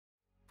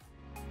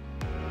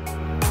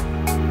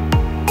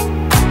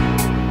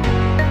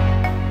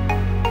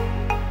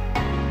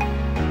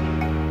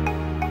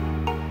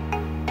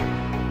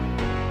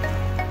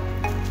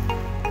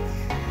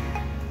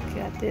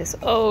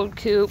This old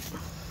coop.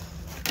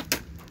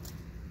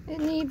 It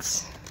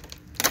needs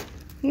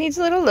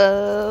a little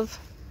love.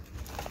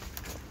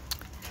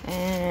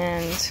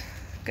 And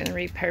I'm gonna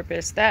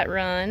repurpose that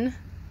run.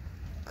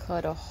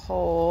 Cut a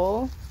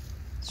hole.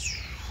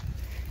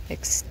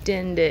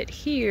 Extend it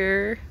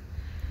here.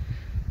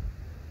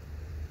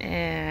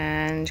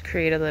 And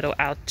create a little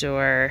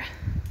outdoor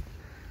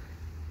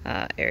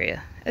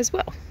area as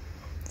well.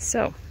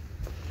 So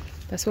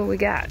that's what we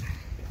got.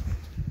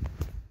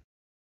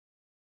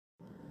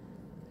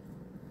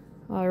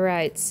 All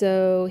right,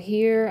 so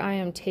here I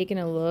am taking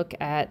a look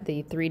at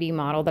the 3D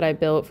model that I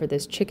built for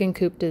this chicken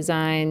coop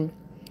design.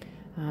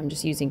 I'm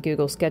just using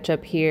Google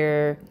SketchUp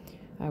here.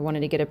 I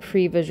wanted to get a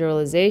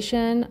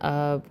pre-visualization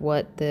of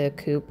what the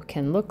coop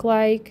can look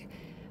like.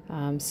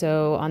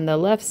 So on the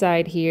left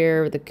side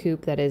here, the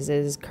coop that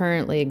is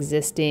currently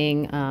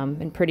existing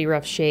in pretty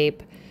rough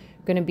shape.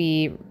 I'm going to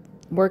be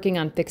working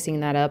on fixing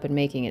that up and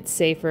making it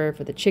safer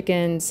for the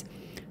chickens.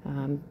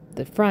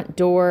 The front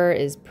door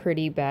is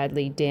pretty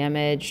badly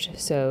damaged,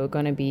 so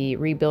going to be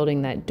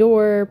rebuilding that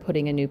door,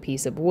 putting a new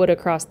piece of wood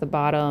across the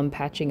bottom,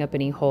 patching up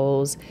any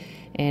holes,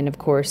 and of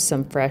course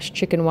some fresh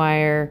chicken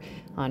wire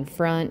on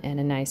front and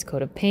a nice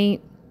coat of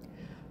paint.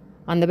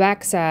 On the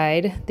back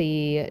side,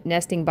 the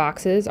nesting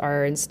boxes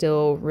are in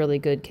still really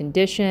good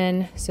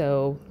condition,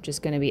 so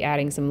just going to be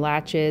adding some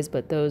latches,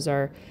 but those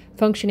are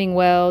functioning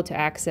well to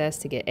access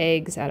to get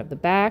eggs out of the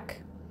back.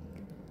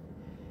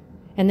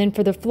 And then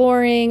for the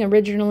flooring,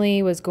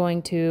 originally was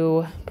going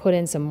to put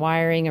in some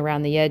wiring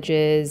around the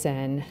edges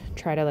and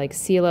try to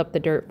seal up the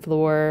dirt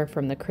floor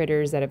from the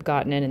critters that have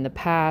gotten in the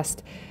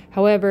past.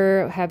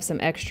 However, have some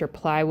extra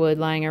plywood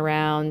lying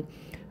around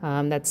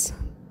that's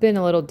been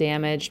a little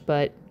damaged,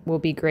 but will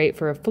be great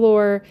for a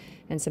floor,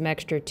 and some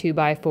extra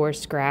 2x4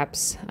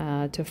 scraps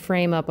to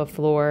frame up a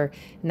floor,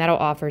 and that'll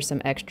offer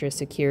some extra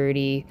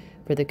security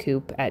for the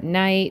coop at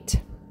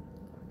night,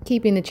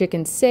 keeping the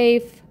chickens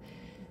safe.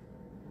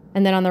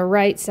 And then on the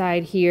right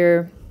side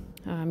here,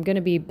 I'm going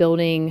to be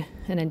building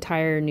an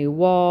entire new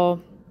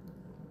wall,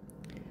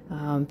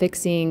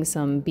 fixing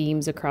some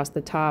beams across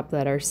the top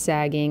that are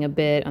sagging a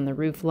bit on the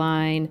roof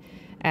line,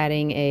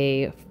 adding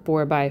a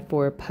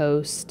 4x4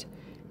 post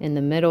in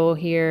the middle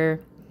here,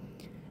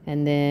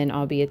 and then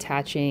I'll be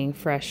attaching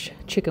fresh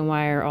chicken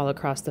wire all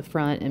across the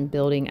front and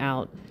building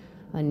out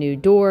a new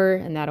door,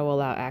 and that'll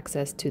allow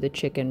access to the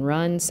chicken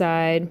run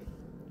side.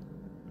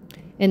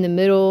 In the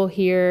middle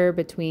here,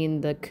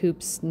 between the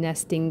coop's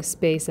nesting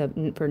space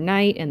for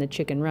night and the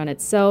chicken run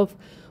itself,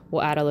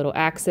 we'll add a little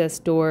access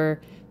door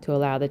to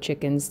allow the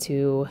chickens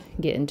to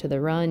get into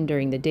the run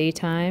during the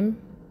daytime.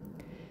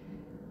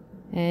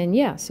 And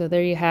yeah, so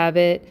there you have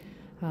it.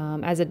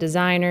 As a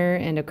designer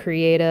and a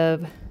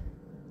creative,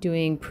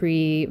 doing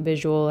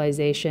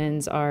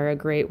pre-visualizations are a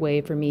great way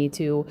for me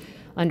to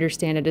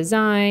understand a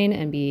design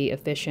and be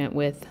efficient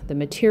with the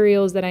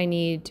materials that I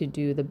need to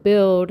do the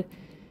build.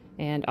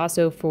 And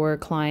also for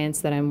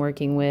clients that I'm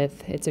working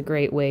with, it's a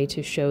great way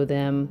to show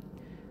them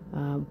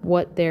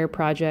what their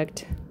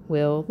project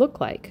will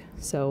look like.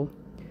 So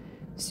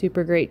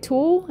super great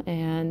tool,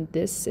 and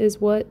this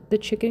is what the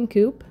chicken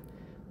coop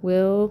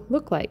will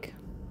look like.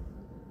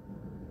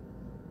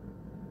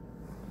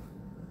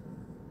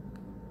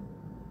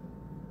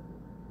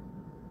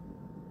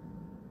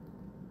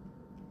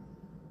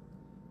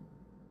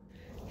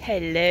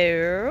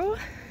 Hello.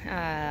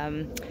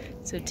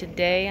 So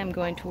today I'm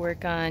going to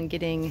work on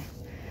getting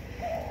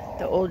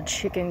the old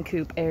chicken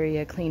coop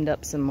area cleaned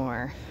up some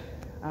more.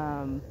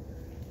 Gonna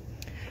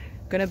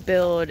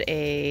build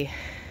a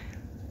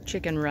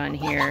chicken run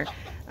here.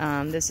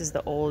 This is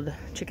the old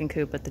chicken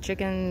coop, but the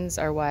chickens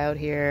are wild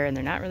here and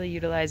they're not really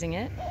utilizing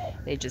it.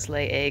 They just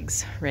lay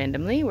eggs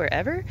randomly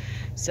wherever.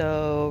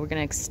 So we're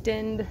gonna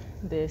extend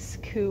this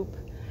coop,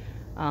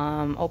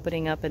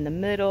 opening up in the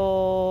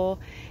middle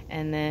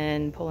and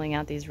then pulling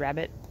out these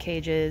rabbit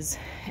cages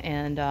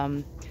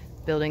and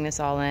building this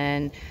all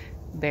in,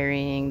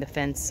 burying the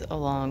fence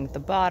along the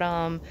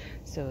bottom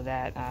so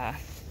that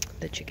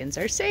the chickens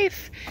are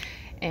safe.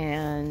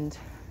 And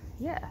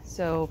yeah,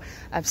 so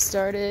I've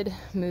started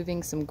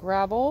moving some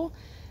gravel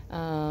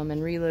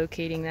and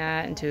relocating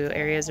that into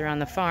areas around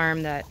the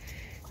farm that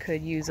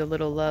could use a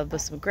little love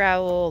with some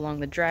gravel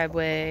along the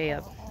driveway,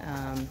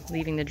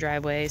 leaving the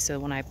driveway so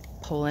when I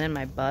pull in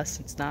my bus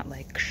it's not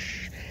like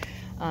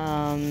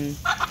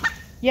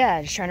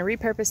yeah, just trying to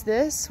repurpose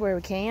this where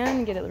we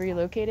can, get it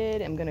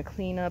relocated. I'm gonna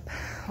clean up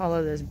all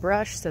of this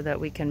brush so that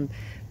we can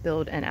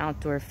build an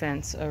outdoor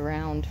fence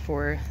around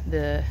for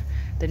the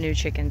new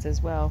chickens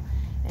as well.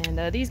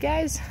 And these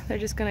guys, they're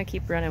just gonna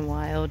keep running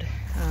wild.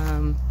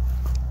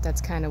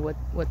 That's kind of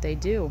what they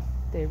do.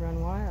 They run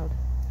wild.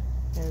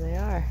 There they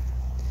are.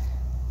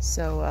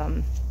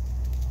 So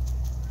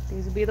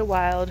these will be the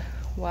wild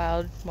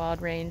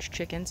range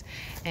chickens,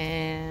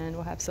 and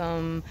we'll have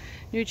some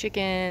new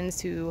chickens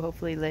to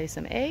hopefully lay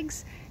some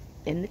eggs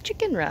in the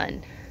chicken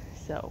run.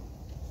 So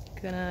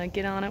gonna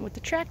get on it with the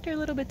tractor a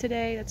little bit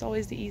today. That's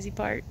always the easy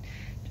part,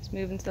 just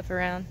moving stuff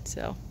around.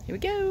 So here we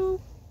go.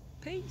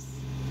 Peace.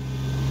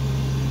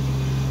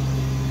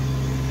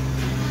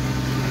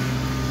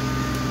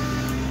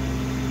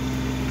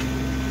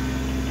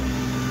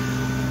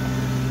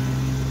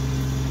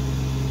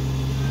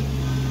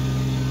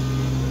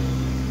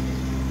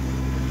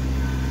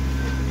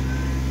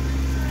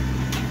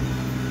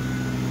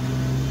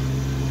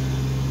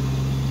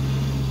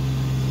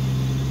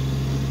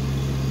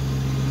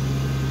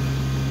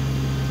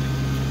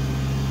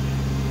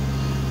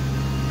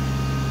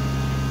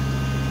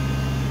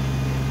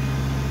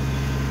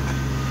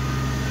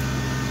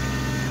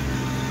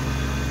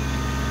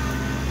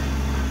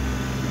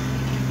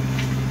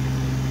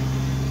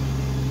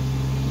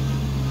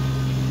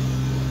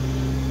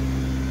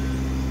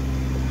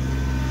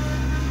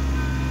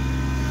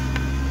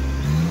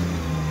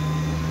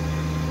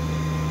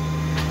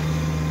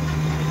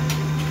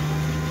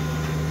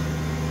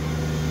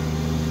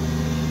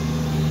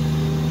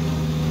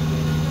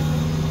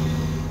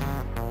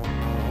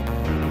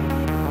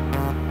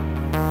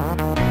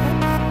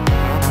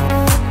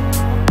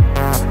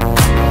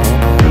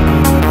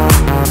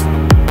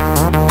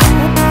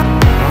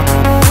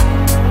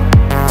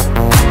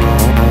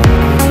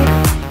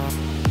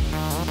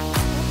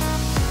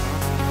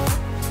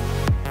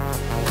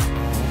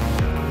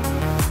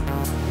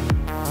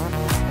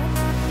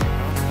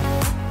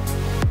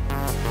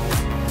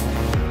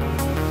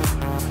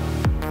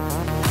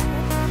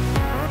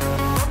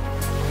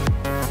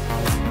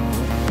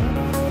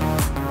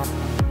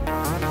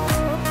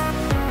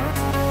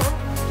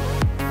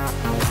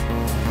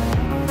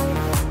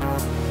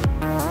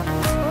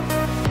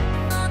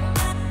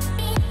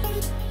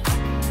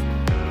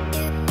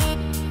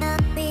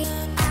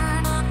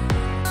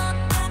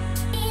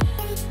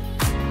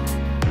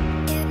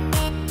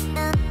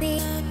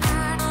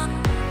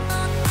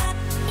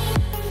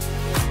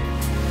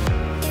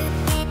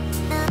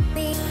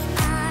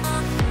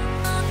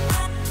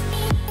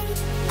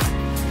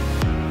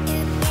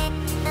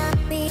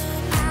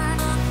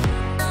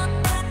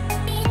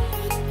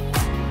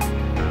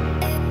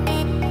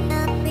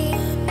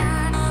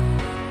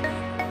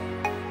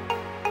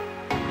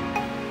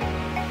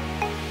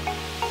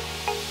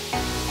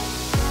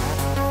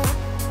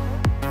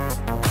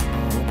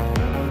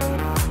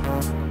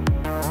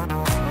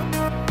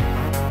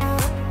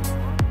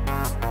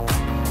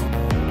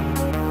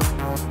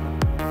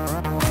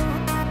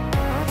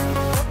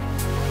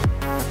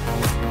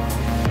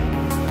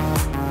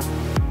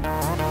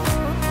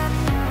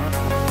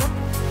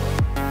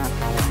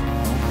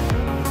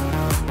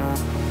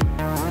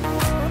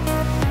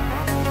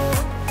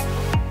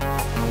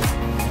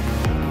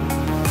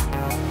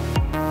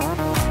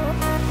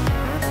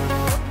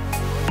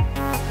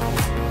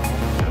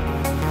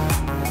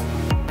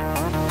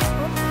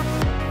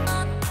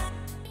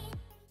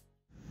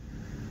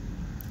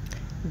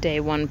 Day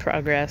 1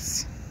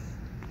 progress.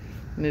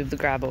 Move the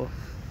gravel.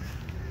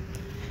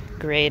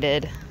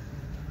 Graded.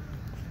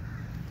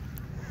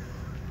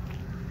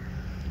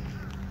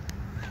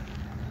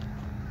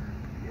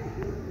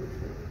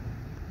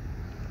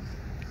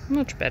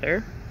 Much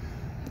better.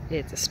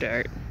 It's a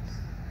start.